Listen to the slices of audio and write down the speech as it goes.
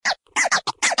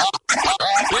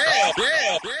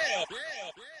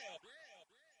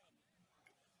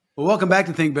Well, welcome back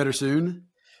to Think Better Soon,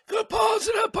 the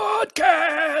Positive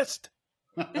Podcast.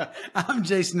 I'm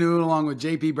Jason Newell along with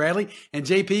JP Bradley. And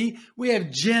JP, we have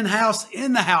jen.d.house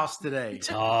in the house today.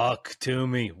 Talk to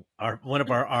me. One of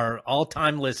our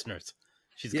all-time listeners.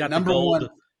 She's got number one.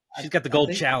 She's got the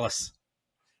gold chalice.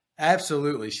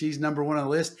 Absolutely. She's number one on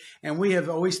the list. And we have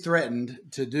always threatened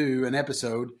to do an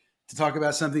episode to talk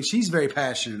about something she's very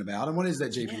passionate about. And what is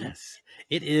that, JP? Yes.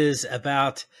 It is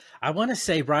about, I want to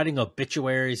say writing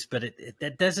obituaries, but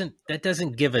that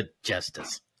doesn't give it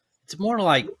justice. It's more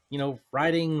like,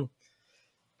 writing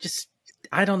just,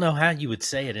 I don't know how you would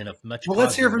say it in a much Well,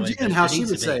 let's hear from way, Jen how she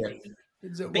would say it.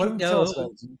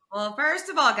 Well, first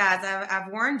of all, guys,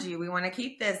 I've warned you. We want to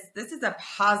keep this. This is a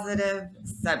positive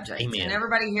subject. Amen. And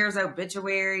everybody hears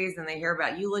obituaries and they hear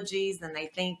about eulogies and they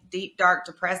think deep, dark,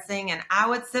 depressing. And I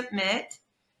would submit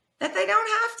that they don't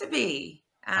have to be.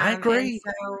 I agree.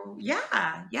 So,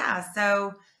 yeah.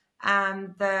 So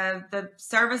the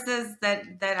services that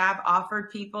I've offered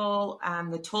people,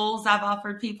 the tools I've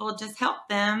offered people, just help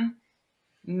them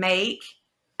make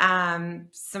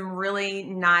some really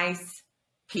nice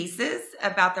pieces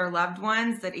about their loved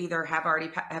ones that either have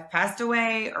already have passed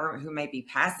away or who may be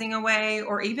passing away,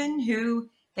 or even who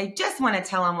they just want to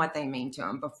tell them what they mean to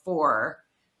them before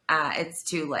it's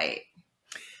too late.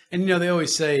 And, they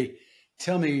always say,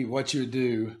 tell me what you would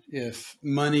do if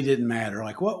money didn't matter.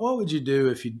 Like, what would you do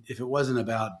if it wasn't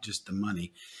about just the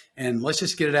money? And let's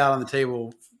just get it out on the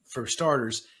table for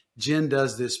starters. Jen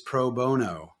does this pro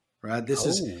bono, right? This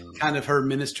is kind of her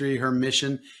ministry, her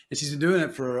mission. And she's been doing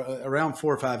it for around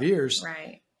 4 or 5 years,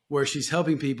 right? Where she's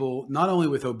helping people not only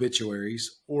with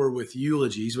obituaries or with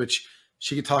eulogies, which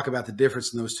she could talk about the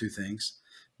difference in those two things,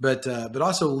 but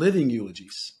also living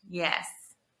eulogies. Yes.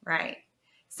 Right.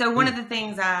 So one of the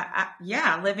things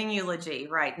living eulogy,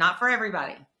 right? Not for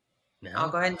everybody. No. I'll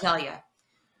go ahead and tell you.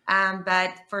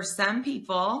 But for some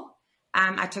people,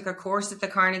 I took a course at the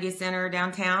Carnegie Center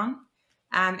downtown,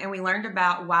 and we learned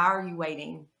about why are you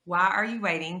waiting? Why are you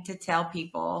waiting to tell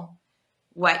people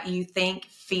what you think,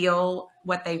 feel,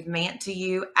 what they've meant to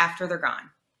you after they're gone?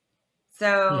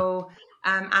 So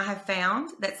I have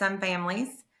found that some families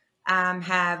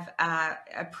have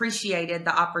appreciated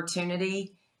the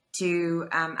opportunity to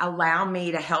allow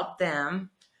me to help them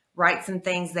write some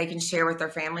things they can share with their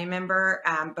family member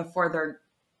before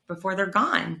they're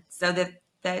gone, so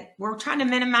that we're trying to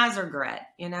minimize regret,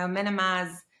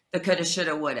 minimize the coulda,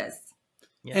 shoulda, wouldas.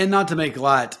 Yeah. And not to make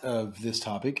light of this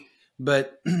topic,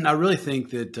 but I really think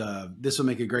that this will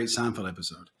make a great Seinfeld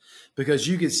episode, because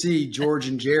you could see George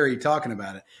and Jerry talking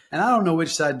about it. And I don't know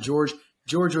which side George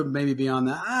would maybe be on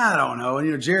that. I don't know.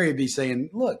 And, Jerry would be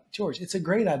saying, look, George, it's a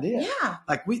great idea. Yeah.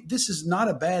 Like this is not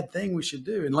a bad thing we should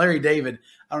do. And Larry David,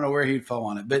 I don't know where he'd fall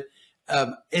on it, but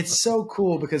it's so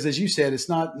cool because, as you said, it's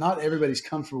not everybody's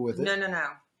comfortable with it. No.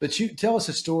 But you tell us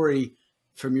a story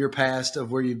from your past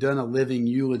of where you've done a living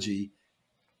eulogy,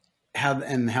 how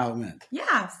it went.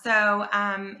 Yeah. So,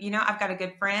 I've got a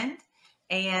good friend,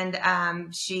 and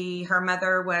her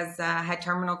mother had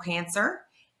terminal cancer.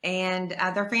 And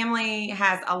their family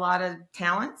has a lot of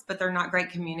talents, but they're not great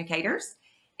communicators.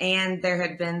 And there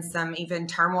had been some even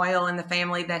turmoil in the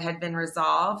family that had been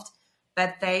resolved.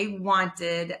 But they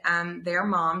wanted their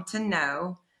mom to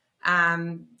know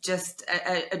just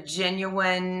a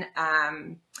genuine,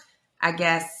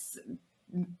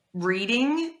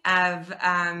 reading of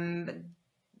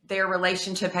their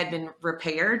relationship had been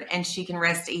repaired and she can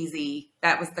rest easy.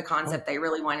 That was the concept they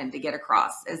really wanted to get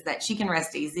across, is that she can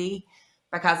rest easy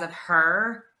because of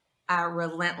her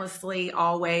relentlessly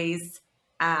always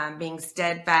being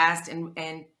steadfast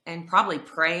and probably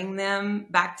praying them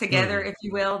back together, if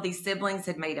you will. These siblings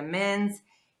had made amends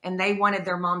and they wanted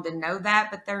their mom to know that,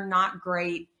 but they're not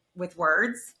great with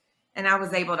words. And I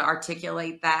was able to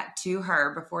articulate that to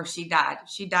her before she died.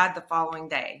 She died the following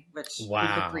day, which we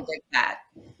could predict that.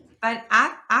 But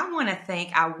I want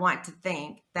to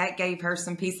think that gave her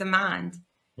some peace of mind.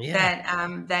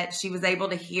 Yeah. That she was able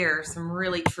to hear some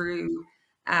really true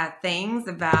things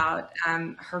about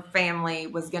her family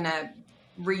was going to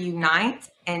reunite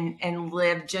and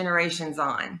live generations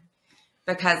on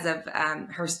because of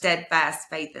her steadfast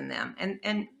faith in them.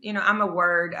 And I'm a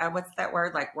word. What's that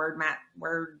word? Like Wordsmith.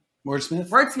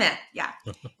 Yeah.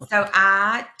 So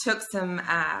I took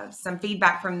some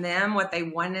feedback from them, what they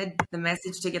wanted the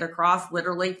message to get across,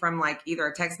 literally from like either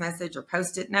a text message or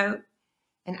Post-it note.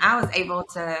 And I was able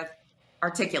to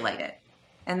articulate it,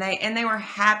 and they were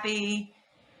happy.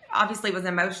 Obviously it was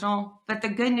emotional, but the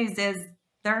good news is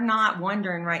they're not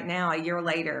wondering right now, a year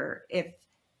later, if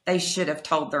they should have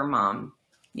told their mom,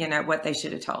 what they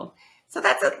should have told. So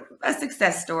that's a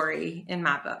success story in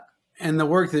my book. And the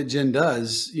work that Jen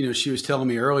does, she was telling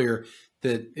me earlier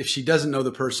that if she doesn't know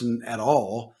the person at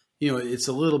all, it's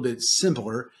a little bit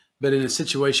simpler. But in a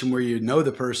situation where you know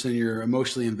the person, you're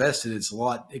emotionally invested,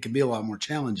 it can be a lot more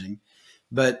challenging.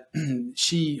 But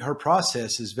her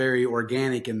process is very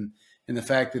organic in the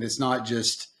fact that it's not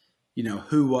just,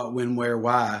 who, what, when, where,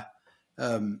 why.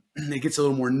 It gets a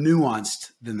little more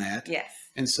nuanced than that. Yes.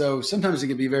 And so sometimes it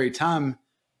can be very time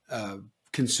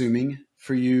consuming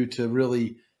for you to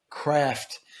really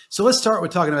craft. So let's start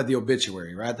with talking about the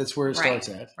obituary, right? That's where it starts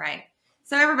at. Right.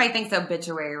 So everybody thinks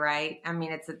obituary, right? I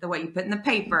mean, it's what you put in the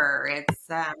paper. It's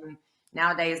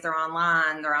nowadays they're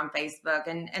online, they're on Facebook,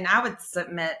 and I would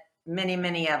submit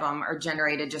many of them are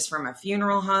generated just from a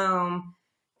funeral home,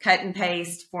 cut and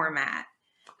paste format.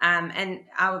 And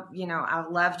I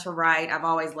love to write. I've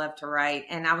always loved to write,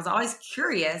 and I was always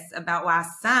curious about why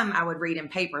some I would read in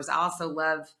papers. I also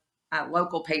love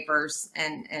local papers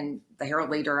and the Herald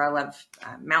Leader. I love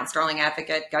Mount Sterling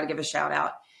Advocate. Got to give a shout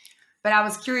out. But I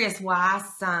was curious why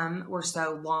some were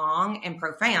so long and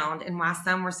profound, and why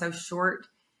some were so short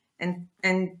and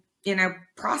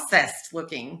processed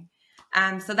looking.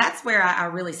 So that's where I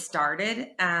really started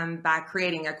by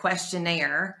creating a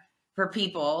questionnaire for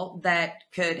people that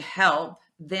could help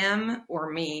them or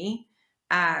me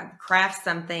craft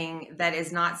something that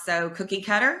is not so cookie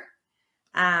cutter.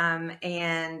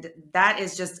 And that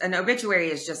is just, an obituary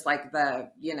is just like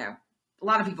a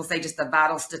lot of people say just the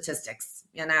vital statistics,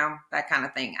 that kind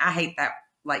of thing. I hate that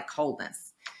like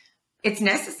coldness. It's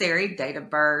necessary, date of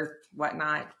birth,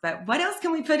 whatnot. But what else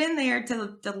can we put in there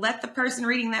to let the person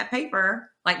reading that paper,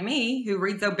 like me, who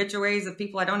reads obituaries of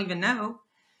people I don't even know,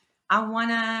 I want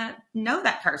to know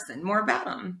that person, more about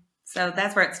them. So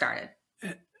that's where it started.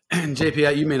 And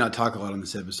JP, you may not talk a lot on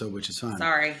this episode, which is fine.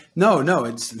 Sorry. No,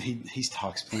 he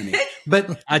talks plenty.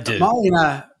 But I do. Molly and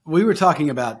I, we were talking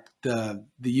about the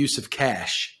use of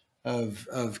cash,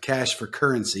 of cash for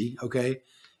currency, okay,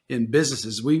 in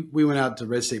businesses. We went out to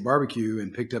Red State Barbecue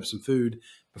and picked up some food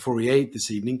before we ate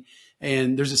this evening.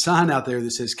 And there's a sign out there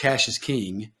that says cash is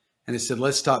king. And it said,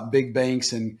 let's stop big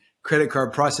banks and credit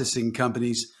card processing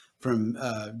companies from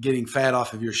getting fat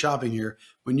off of your shopping here.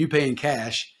 When you pay in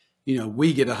cash,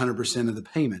 we get 100% of the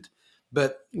payment.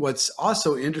 But what's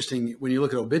also interesting when you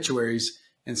look at obituaries,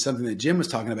 and something that Jim was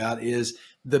talking about, is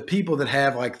the people that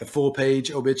have like the full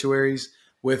page obituaries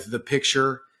with the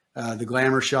picture, the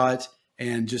glamour shot,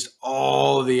 and just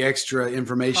all the extra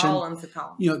information. Columns.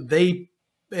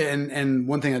 And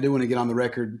one thing I do want to get on the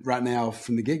record right now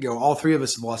from the get-go, all three of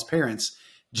us have lost parents.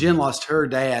 Jen lost her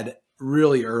dad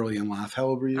really early in life. How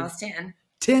old were you? I was 10.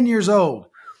 10 years old.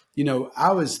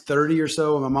 I was 30 or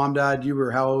so when my mom died. You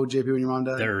were how old, JP, when your mom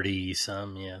died? 30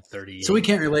 some, yeah, 30. So we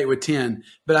can't relate with 10,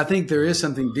 but I think there is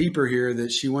something deeper here,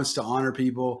 that she wants to honor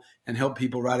people and help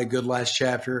people write a good last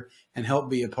chapter and help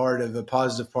be a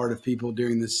positive part of people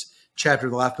during this chapter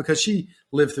of life, because she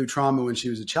lived through trauma when she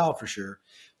was a child for sure.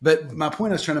 But my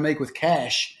point I was trying to make with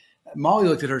cash, Molly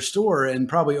looked at her store and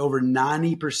probably over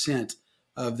 90%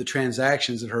 of the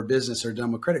transactions at her business are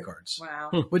done with credit cards.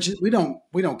 Wow. Which we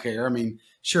don't care. I mean,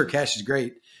 sure, cash is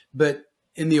great, but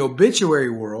in the obituary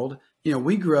world,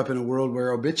 we grew up in a world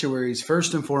where obituaries,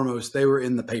 first and foremost, they were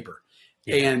in the paper.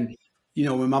 Yeah. And,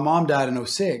 when my mom died in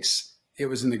 2006, it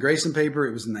was in the Grayson paper,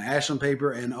 it was in the Ashland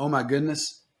paper, and oh my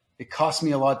goodness, it cost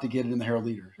me a lot to get it in the Herald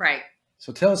Leader. Right.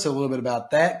 So tell us a little bit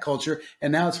about that culture.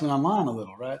 And now it's went online a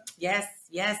little, right? Yes.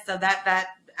 So that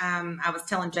I was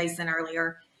telling Jason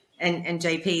earlier and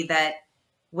JP that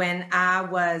when I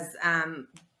was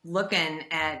looking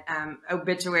at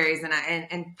obituaries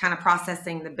and kind of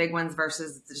processing the big ones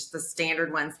versus just the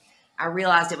standard ones, I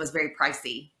realized it was very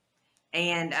pricey.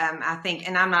 And I think,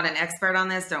 and I'm not an expert on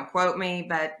this, don't quote me,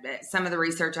 but some of the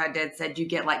research I did said you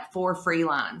get like 4 free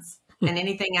lines, and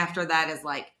anything after that is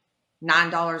like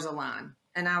 $9 a line.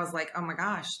 And I was like, oh my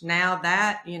gosh, now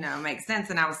that, makes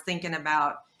sense. And I was thinking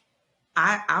about,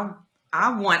 I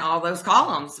want all those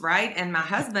columns, right? And my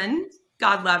husband,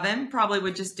 God love him, probably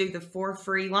would just do the 4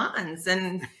 free lines.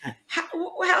 And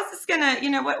how's this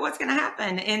gonna, what's gonna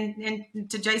happen? And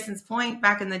to Jason's point,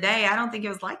 back in the day, I don't think it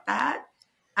was like that.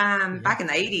 Back in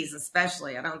the 80s,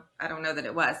 especially, I don't know that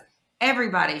it was.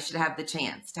 Everybody should have the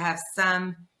chance to have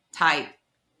some type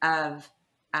of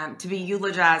to be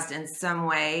eulogized in some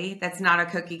way. That's not a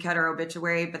cookie cutter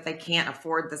obituary, but they can't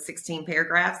afford the 16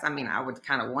 paragraphs. I mean, I would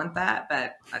kind of want that,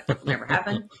 but it never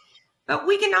happened. But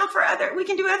we can we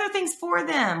can do other things for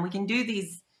them. We can do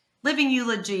these living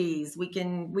eulogies. We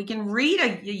can read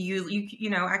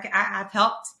I've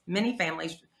helped many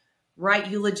families write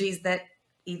eulogies that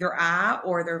either I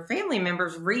or their family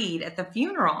members read at the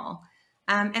funeral.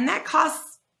 And that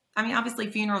costs I mean, obviously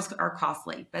funerals are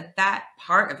costly, but that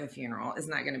part of a funeral is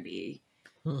not going to be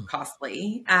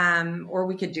costly. Or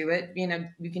we could do it,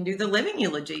 you can do the living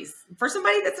eulogies for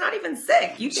somebody that's not even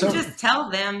sick. You can just tell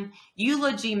them.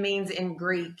 Eulogy means in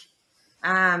Greek.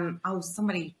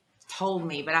 Somebody told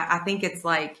me, but I think it's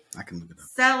like I can look it up.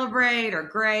 Celebrate or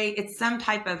great. It's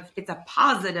it's a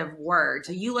positive word.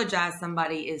 To eulogize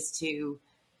somebody is to,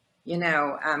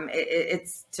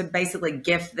 it's to basically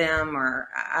gift them, or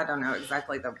I don't know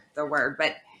exactly the word,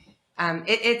 but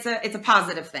it's a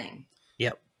positive thing.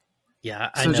 Yep. Yeah,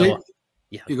 I So know.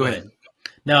 Yeah, you go ahead.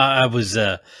 No, I was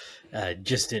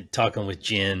just talking with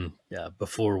Jen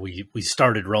before we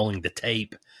started rolling the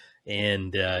tape,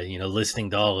 and listening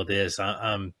to all of this.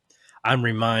 I'm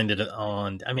reminded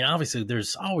on. I mean, obviously,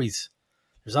 there's always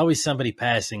somebody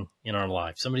passing in our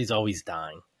life. Somebody's always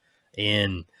dying,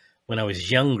 and when I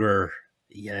was younger,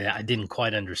 I didn't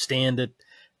quite understand it.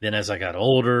 Then as I got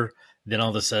older, then all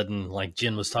of a sudden, like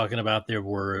Jen was talking about, there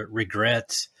were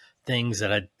regrets, things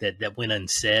that went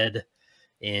unsaid,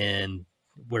 and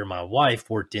where my wife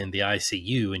worked in the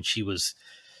ICU, and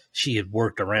she had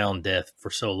worked around death for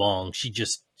so long.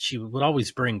 She would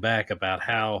always bring back about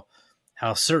how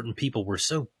certain people were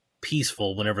so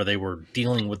peaceful whenever they were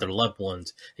dealing with their loved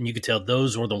ones, and you could tell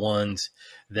those were the ones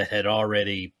that had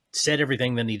already said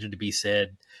everything that needed to be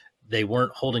said. They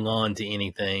weren't holding on to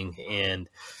anything, and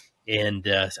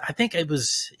I think it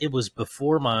was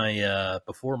before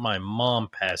my mom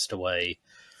passed away.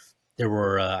 There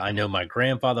were I know my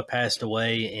grandfather passed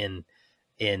away, and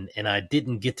I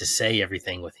didn't get to say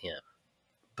everything with him.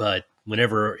 But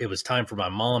whenever it was time for my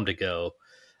mom to go,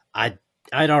 I'd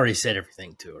already said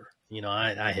everything to her.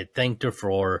 I had thanked her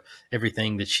for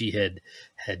everything that she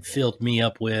had filled me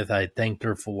up with. I thanked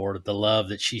her for the love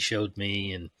that she showed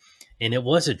me, and it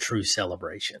was a true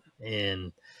celebration.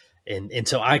 And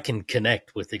so I can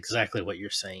connect with exactly what you're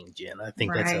saying, Jen. I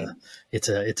think Right. it's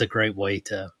a great way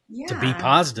to be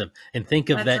positive and think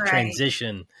of that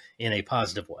transition in a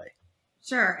positive way.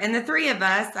 Sure. And the three of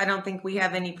us, I don't think we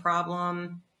have any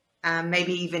problem,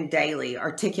 maybe even daily,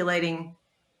 articulating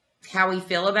how we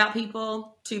feel about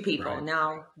people to people. Right.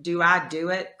 Now, do I do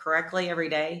it correctly every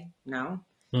day? No.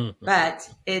 Mm-hmm. But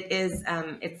it is,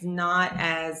 it's not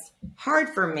as hard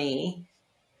for me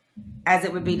as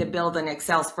it would be to build an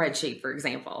Excel spreadsheet, for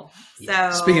example.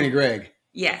 Yeah. So speaking of Greg.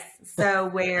 Yes. So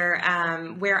where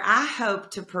I hope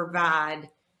to provide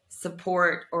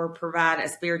support or provide a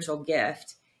spiritual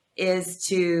gift is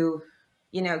to,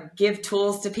 give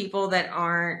tools to people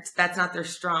that's not their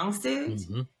strong suit.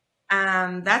 Mm-hmm.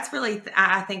 That's really,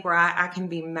 I think, where I can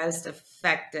be most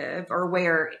effective, or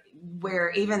where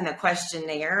even the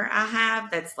questionnaire I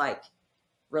have that's like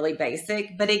really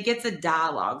basic, but it gets a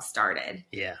dialogue started.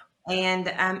 Yeah. And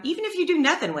even if you do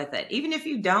nothing with it, even if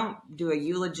you don't do a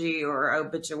eulogy or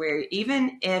obituary,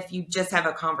 even if you just have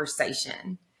a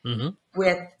conversation mm-hmm.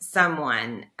 with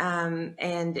someone,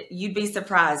 and you'd be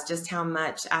surprised just how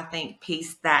much I think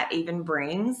peace that even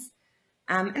brings.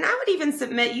 And I would even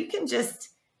submit you can just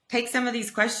take some of these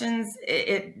questions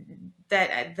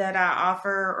that I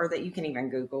offer, or that you can even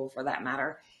Google for that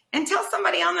matter, and tell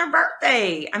somebody on their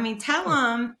birthday. I mean, tell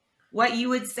them what you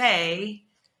would say.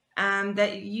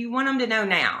 That you want them to know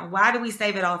now. Why do we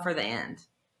save it all for the end?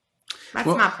 That's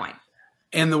my point.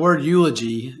 And the word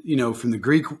eulogy, from the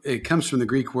Greek, it comes from the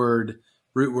Greek root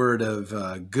word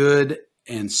of good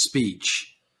and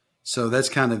speech. So that's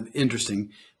kind of interesting.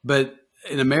 But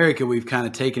in America, we've kind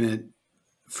of taken it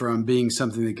from being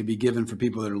something that could be given for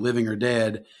people that are living or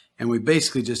dead, and we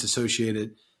basically just associate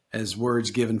it as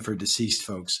words given for deceased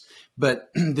folks.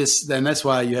 But then that's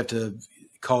why you have to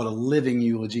call it a living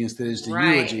eulogy instead of just a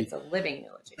eulogy. It's a living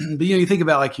eulogy. But you think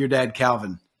about like your dad,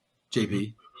 Calvin,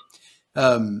 JP.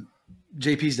 Mm-hmm.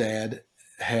 JP's dad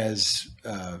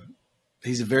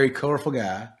he's a very colorful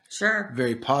guy. Sure.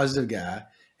 Very positive guy.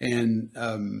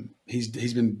 And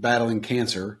he's been battling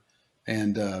cancer.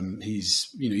 And he's,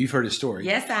 you've heard his story.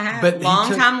 Yes, I have. But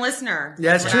long-time listener.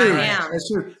 Yeah, that's true.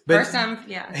 That's true. But first time,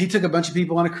 yeah. He took a bunch of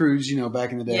people on a cruise,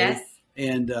 back in the day. Yes.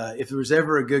 And if there was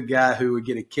ever a good guy who would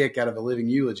get a kick out of a living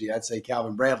eulogy, I'd say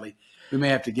Calvin Bradley. We may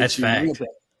have to get you.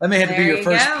 That may have to be your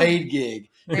first paid gig.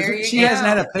 She hasn't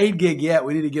had a paid gig yet.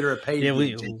 We need to get her a paid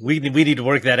gig. We need to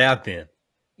work that out then.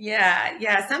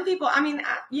 Yeah. Some people,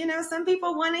 some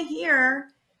people want to hear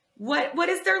what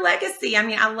is their legacy. I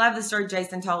mean, I love the story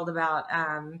Jason told about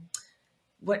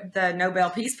what the Nobel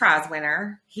Peace Prize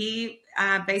winner. He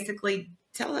basically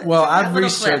told it. Well, I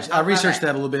researched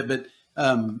that a little bit, but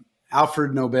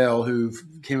Alfred Nobel, who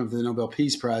came up with the Nobel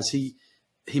Peace Prize, he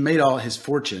made all his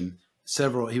fortune,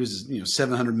 he was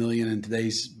 $700 million in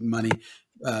today's money,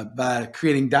 by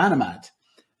creating dynamite.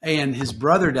 and his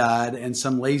brother died, and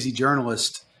some lazy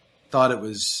journalist thought it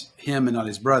was him and not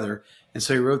his brother, and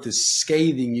so he wrote this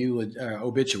scathing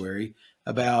obituary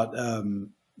about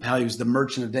how he was the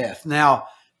merchant of death. Now,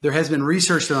 there has been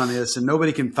research done on this, and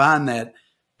nobody can find that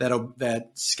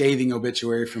scathing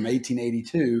obituary from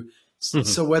 1882.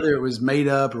 So whether it was made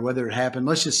up or whether it happened,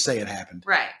 let's just say it happened.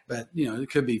 Right. But, it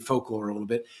could be folklore a little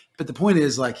bit. But the point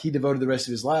is, like, he devoted the rest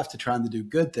of his life to trying to do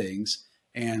good things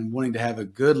and wanting to have a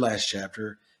good last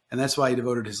chapter. And that's why he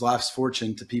devoted his life's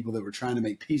fortune to people that were trying to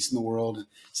make peace in the world. And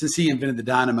since he invented the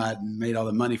dynamite and made all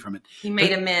the money from it. He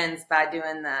made amends by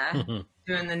doing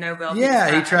the Nobel.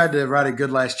 Yeah, he tried to write a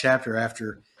good last chapter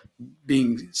after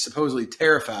being supposedly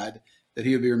terrified that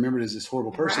he would be remembered as this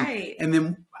horrible person. Right. And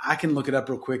then I can look it up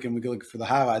real quick and we can look for the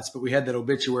highlights, but we had that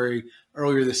obituary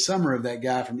earlier this summer of that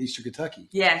guy from Eastern Kentucky.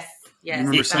 Yes.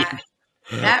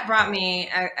 That brought me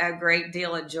a great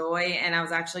deal of joy. And I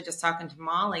was actually just talking to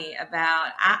Molly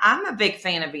about, I'm a big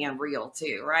fan of being real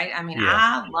too, right? I mean,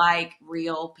 I like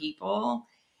real people.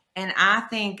 And I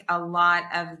think a lot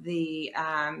of the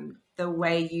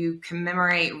way you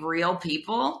commemorate real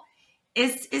people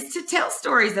is to tell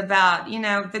stories about,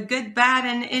 the good, bad,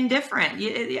 and indifferent.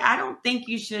 I don't think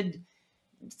you should,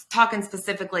 talking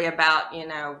specifically about,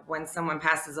 when someone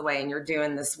passes away and you're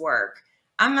doing this work,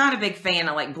 I'm not a big fan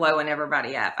of like blowing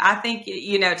everybody up. I think,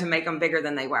 to make them bigger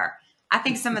than they were. I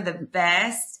think some of the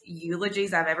best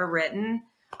eulogies I've ever written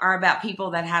are about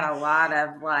people that had a lot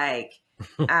of like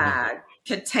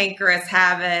cantankerous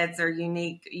habits or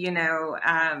unique,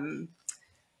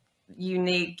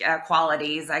 unique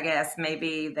qualities. I guess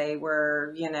maybe they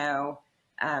were,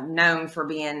 known for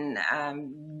being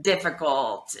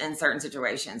difficult in certain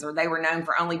situations, or they were known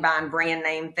for only buying brand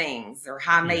name things or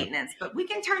high maintenance. But we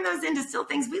can turn those into still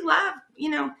things we love.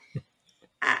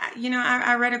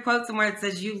 I read a quote somewhere that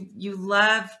says you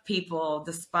love people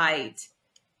despite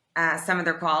some of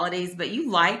their qualities, but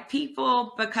you like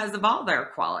people because of all their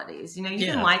qualities. You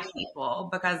can like people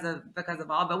because of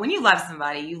all, but when you love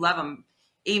somebody, you love them.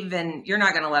 Even you're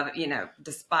not going to love it,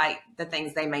 despite the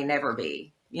things they may never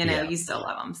be, you still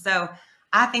love them. So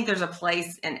I think there's a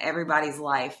place in everybody's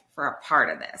life for a part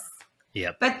of this.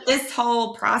 Yeah. But this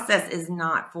whole process is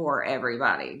not for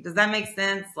everybody. Does that make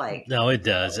sense? Like, no, it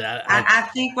does. I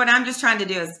think what I'm just trying to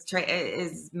do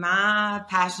is my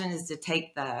passion is to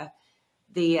take the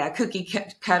cookie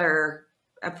cutter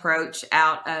approach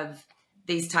out of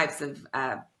these types of,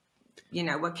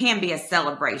 what can be a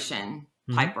celebration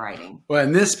type writing. Well,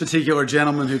 and this particular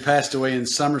gentleman who passed away in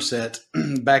Somerset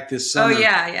back this summer. Oh,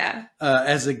 yeah.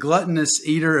 As a gluttonous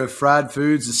eater of fried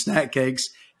foods and snack cakes,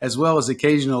 as well as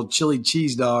occasional chili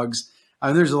cheese dogs. I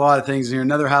mean, there's a lot of things in here.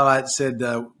 Another highlight said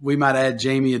we might add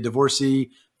Jamie, a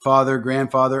divorcee, father,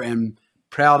 grandfather, and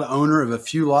proud owner of a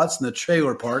few lots in the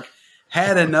trailer park,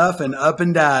 had enough and up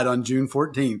and died on June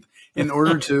 14th. In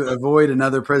order to avoid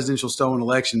another presidential stolen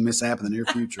election mishap in the near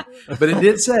future. But it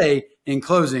did say in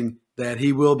closing that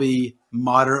he will be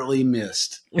moderately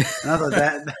missed. And I thought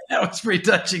that was pretty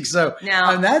touching. So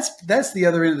that's the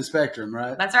other end of the spectrum,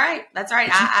 right? That's right.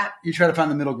 You try to find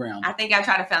the middle ground. I think I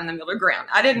try to find the middle ground.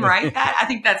 I didn't write that. I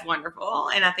think that's wonderful.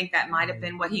 And I think that might have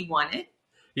been what he wanted.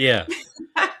 Yeah.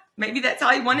 Maybe that's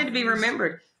how he wanted to be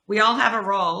remembered. We all have a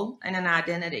role and an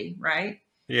identity, right?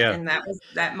 Yeah. And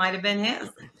that might have been his.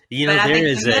 But I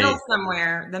think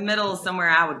the middle is somewhere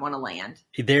I would want to land.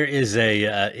 There is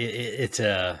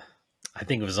I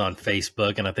think it was on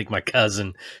Facebook, and I think my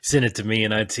cousin sent it to me,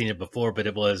 and I'd seen it before, but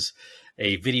it was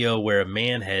a video where a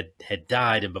man had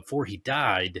died, and before he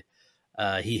died,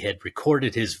 he had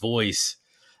recorded his voice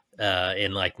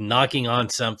and like knocking on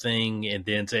something and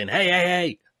then saying,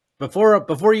 hey,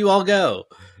 before you all go,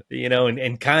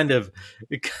 and kind of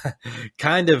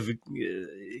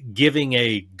giving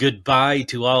a goodbye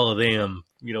to all of them,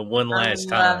 one last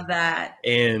time. I love that.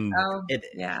 And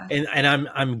and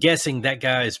I'm guessing that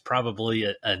guy is probably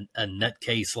a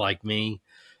nutcase like me,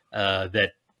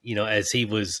 that, as he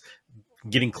was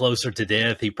getting closer to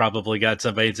death, he probably got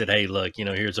somebody and said, hey, look,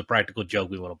 here's a practical joke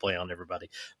we want to play on everybody.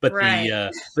 But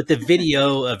the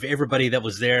video of everybody that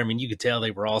was there, I mean, you could tell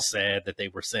they were all sad that they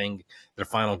were saying their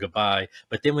final goodbye.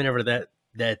 But then whenever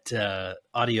that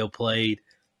audio played,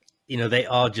 they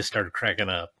all just started cracking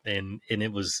up, and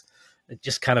it was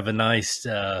just kind of a nice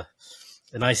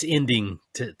ending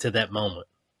to that moment.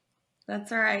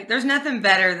 That's all right. There's nothing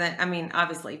better than,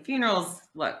 obviously funerals.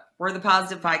 Look, we're the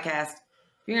Positive Podcast.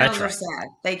 Funerals are sad.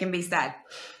 They can be sad.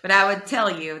 But I would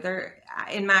tell you,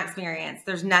 in my experience,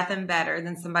 there's nothing better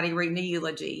than somebody reading a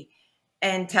eulogy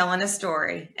and telling a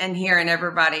story and hearing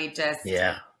everybody just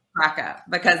crack up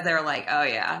because they're like, oh,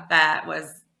 yeah, that was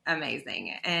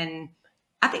amazing. And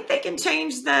I think they can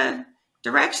change the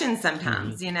direction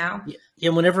sometimes, Yeah,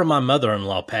 whenever my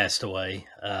mother-in-law passed away,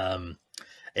 and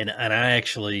I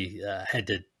actually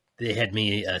they had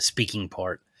me a speaking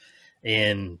part,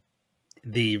 and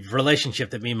the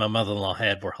relationship that me and my mother-in-law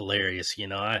had were hilarious.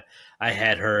 I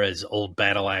had her as old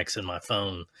battle axe in my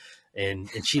phone, and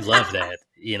she loved that.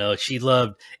 She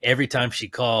loved every time she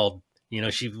called. When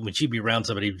she'd be around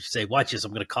somebody, she'd say, "Watch this,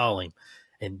 I'm going to call him,"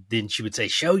 and then she would say,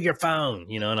 "Show your phone,"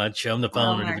 and I'd show him the Oh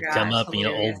phone, and it my would come gosh, up,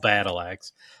 hilarious. old battle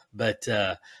axe. But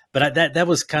that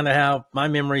was kind of how my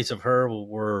memories of her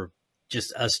were,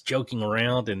 just us joking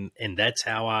around, and that's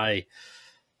how I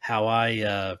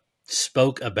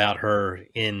spoke about her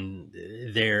in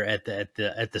there at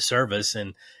the service,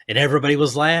 and everybody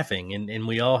was laughing, and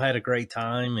we all had a great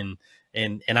time, and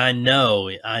I know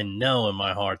in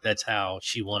my heart that's how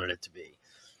she wanted it to be.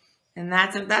 And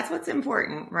that's what's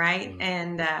important, right?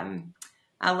 And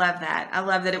I love that. I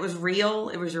love that it was real.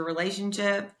 It was your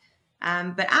relationship.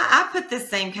 But I put this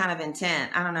same kind of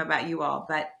intent. I don't know about you all,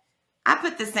 but I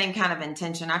put the same kind of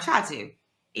intention. I try to,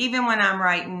 even when I'm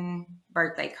writing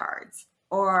birthday cards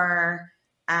or,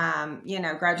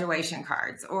 graduation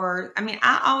cards, or,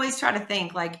 I always try to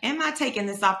think like, am I taking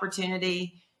this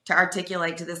opportunity to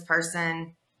articulate to this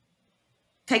person,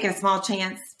 taking a small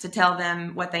chance to tell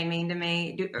them what they mean to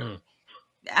me?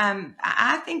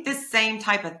 I think this same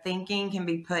type of thinking can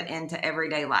be put into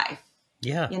everyday life.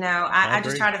 Yeah. I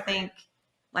just try to think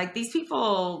like these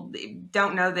people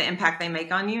don't know the impact they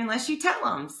make on you unless you tell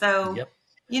them. So, Yep.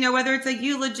 Whether it's a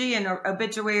eulogy, an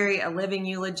obituary, a living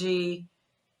eulogy,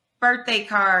 birthday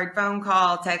card, phone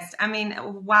call, text,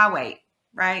 why wait?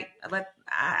 Right.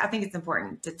 I think it's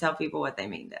important to tell people what they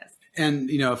mean to us. And,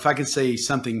 if I could say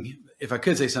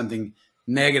something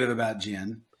negative about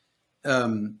Jen,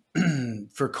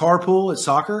 for carpool at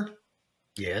soccer,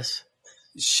 yes,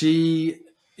 she,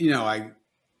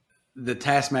 the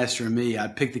taskmaster in me,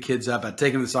 I'd pick the kids up, I'd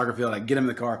take them to the soccer field, I'd get them in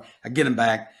the car, I'd get them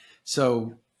back.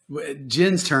 So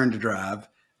Jen's turn to drive,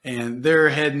 and they're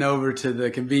heading over to the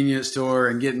convenience store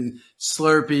and getting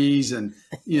Slurpees and,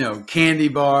 candy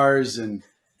bars and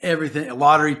everything,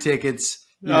 lottery tickets.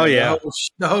 The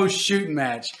whole shooting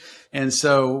match. And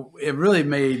so it really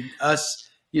made us,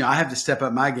 I have to step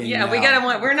up my game. Yeah, now. we got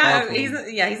to. We're not. He's not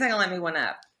gonna let me one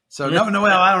up. So no,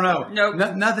 well, I don't know.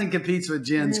 Nope. Nothing competes with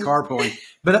Jen's carpooling.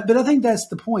 But I think that's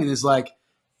the point. Is like,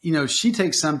 she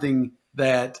takes something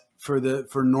that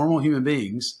for normal human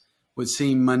beings would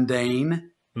seem mundane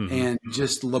and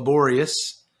just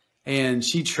laborious, and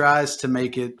she tries to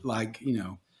make it like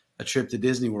a trip to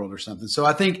Disney World or something. So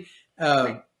I think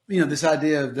this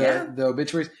idea of the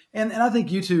obituaries, and I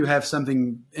think you two have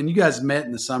something, and you guys met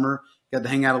in the summer, got to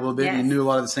hang out a little bit, and you knew a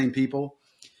lot of the same people.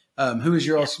 Who is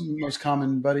your most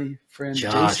common buddy friend?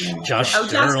 Josh. Jason? Josh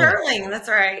Sterling. That's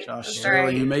right. Josh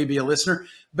Sterling, who may be a listener.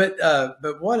 But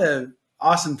what a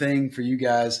awesome thing for you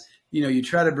guys. You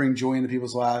try to bring joy into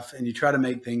people's life, and you try to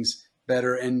make things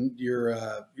better. And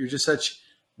you're just such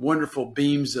wonderful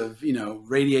beams of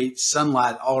radiate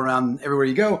sunlight all around everywhere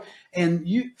you go. And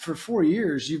you, for 4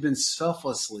 years, you've been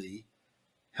selflessly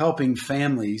helping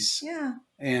families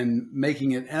and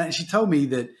making it. And she told me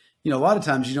that a lot of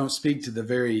times you don't speak to the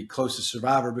very closest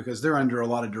survivor because they're under a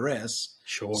lot of duress.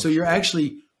 Sure. So you're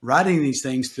actually writing these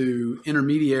things through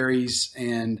intermediaries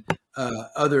and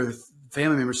other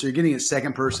family members. So you're getting it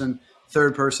second person,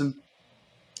 third person.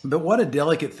 But what a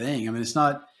delicate thing. It's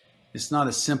not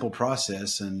a simple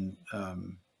process. And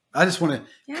I just want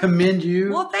to commend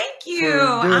you. Well, thank you.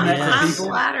 I'm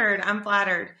flattered. I'm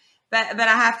flattered. But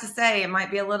I have to say, it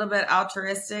might be a little bit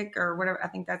altruistic or whatever. I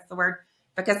think that's the word.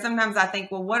 Because sometimes I think,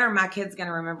 well, what are my kids going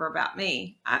to remember about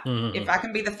me? If I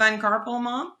can be the fun carpool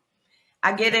mom,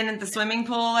 I get in at the swimming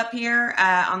pool up here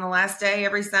on the last day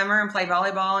every summer and play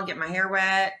volleyball and get my hair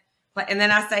wet. And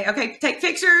then I say, okay, take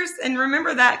pictures and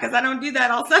remember that because I don't do that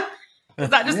all summer.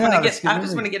 Because I just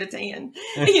want to get a tan,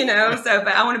 So,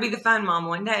 but I want to be the fun mom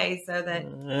one day so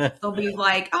that they'll be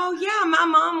like, oh yeah, my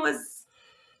mom was,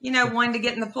 one to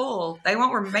get in the pool.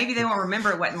 Maybe they won't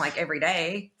remember it wasn't like every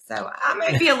day. So I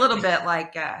may be a little bit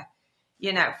like,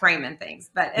 framing things.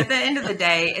 But at the end of the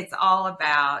day, it's all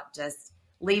about just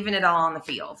leaving it all on the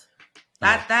field.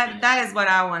 That is what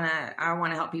I want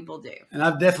to help people do. And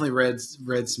I've definitely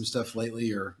read some stuff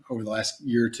lately or over the last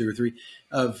year or two or three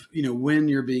of, when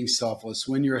you're being selfless,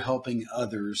 when you're helping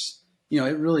others,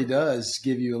 it really does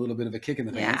give you a little bit of a kick in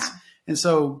the pants. And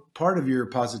so part of your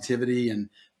positivity and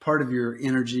part of your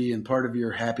energy and part of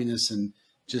your happiness and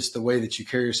just the way that you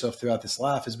carry yourself throughout this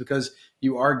life is because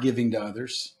you are giving to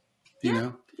others,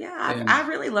 Yeah, I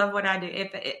really love what I do.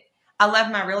 I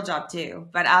love my real job too,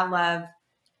 but I love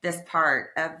this part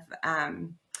of,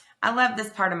 I love this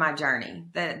part of my journey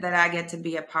that I get to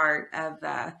be a part of.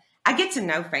 I get to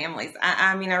know families.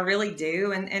 I mean, I really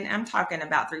do. And I'm talking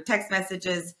about through text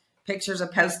messages, pictures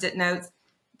of Post-it notes.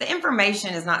 The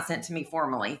information is not sent to me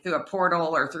formally through a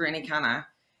portal or through any kind of,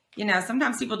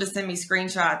 sometimes people just send me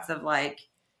screenshots of like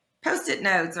Post-it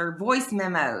notes or voice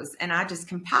memos, and I just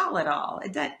compile it all.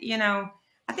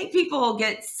 I think people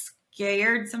get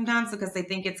scared sometimes because they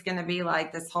think it's going to be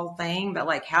like this whole thing, but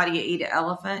like, how do you eat an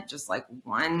elephant? Just like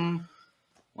one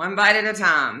bite at a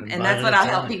time. And that's what I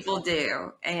help people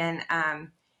do. And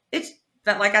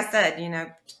but like I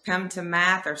said, come to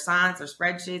math or science or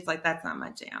spreadsheets, like that's not my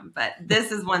jam. But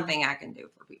this is one thing I can do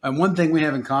for people. And one thing we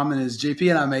have in common is JP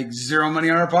and I make zero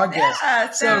money on our podcast. Yeah,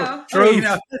 so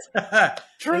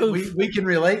true. We can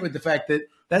relate with the fact that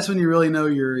that's when you really know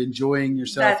you're enjoying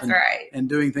yourself. That's right. And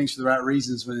doing things for the right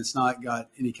reasons when it's not got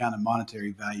any kind of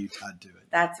monetary value tied to it.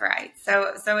 That's right.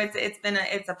 So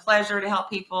it's a pleasure to help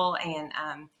people, and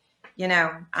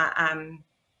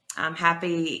I'm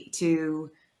happy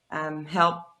to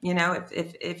help.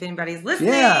 If anybody's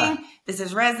listening, this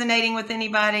is resonating with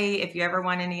anybody. If you ever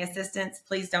want any assistance,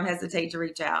 please don't hesitate to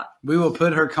reach out. We will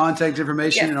put her contact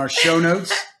information in our show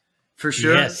notes for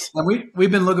sure. Yes. And we've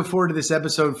been looking forward to this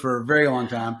episode for a very long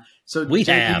time. So we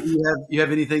JP, have. You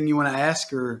have anything you want to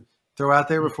ask or throw out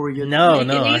there before we get? I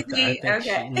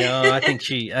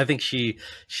think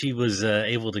she was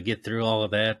able to get through all of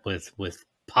that with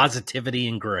positivity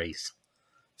and grace.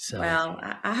 So, well,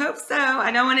 I hope so.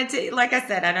 I don't want it to, like I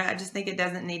said, I just think it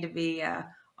doesn't need to be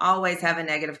always have a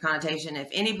negative connotation. If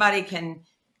anybody can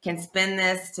spin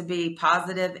this to be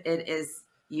positive, it is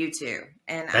you two.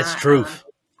 And that's truth.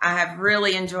 I have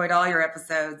really enjoyed all your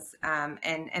episodes, and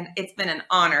it's been an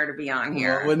honor to be on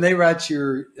here. Well, when they write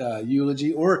your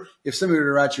eulogy, or if somebody were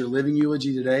to write your living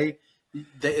eulogy today,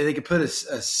 they could put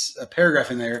a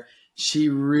paragraph in there. She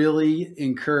really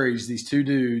encouraged these two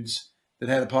dudes that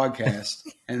had a podcast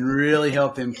and really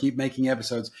helped them keep making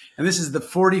episodes. And this is the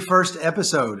 41st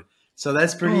episode. So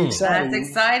that's pretty exciting. That's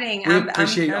exciting. We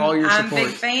appreciate all your support. I'm big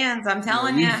fans. I'm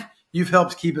telling you. You've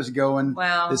helped keep us going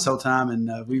this whole time,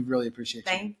 and we really appreciate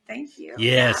you. Thank you.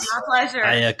 Yes. My pleasure.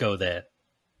 I echo that.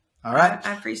 All right.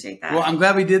 I appreciate that. Well, I'm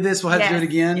glad we did this. We'll have to do it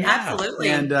again. Yeah, absolutely.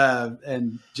 And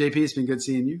JP, it's been good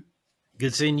seeing you.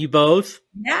 Good seeing you both.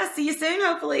 Yeah, see you soon,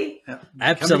 hopefully.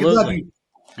 Absolutely.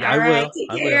 Yeah, I will.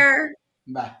 Take care.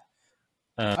 Bye.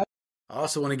 I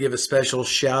also want to give a special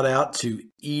shout out to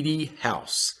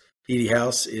jen.d.house.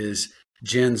 jen.d.house is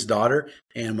Jen's daughter,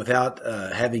 and without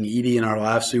having Edie in our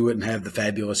lives, we wouldn't have the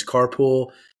fabulous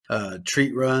carpool,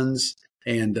 treat runs,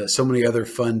 and so many other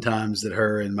fun times that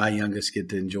her and my youngest get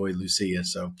to enjoy Lucia.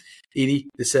 So, Edie,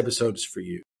 this episode is for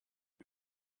you.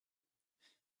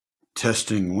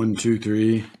 Testing 1, 2,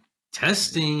 3.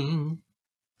 Testing.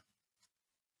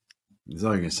 That's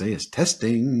all you're gonna say is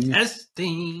testing.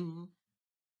 Testing.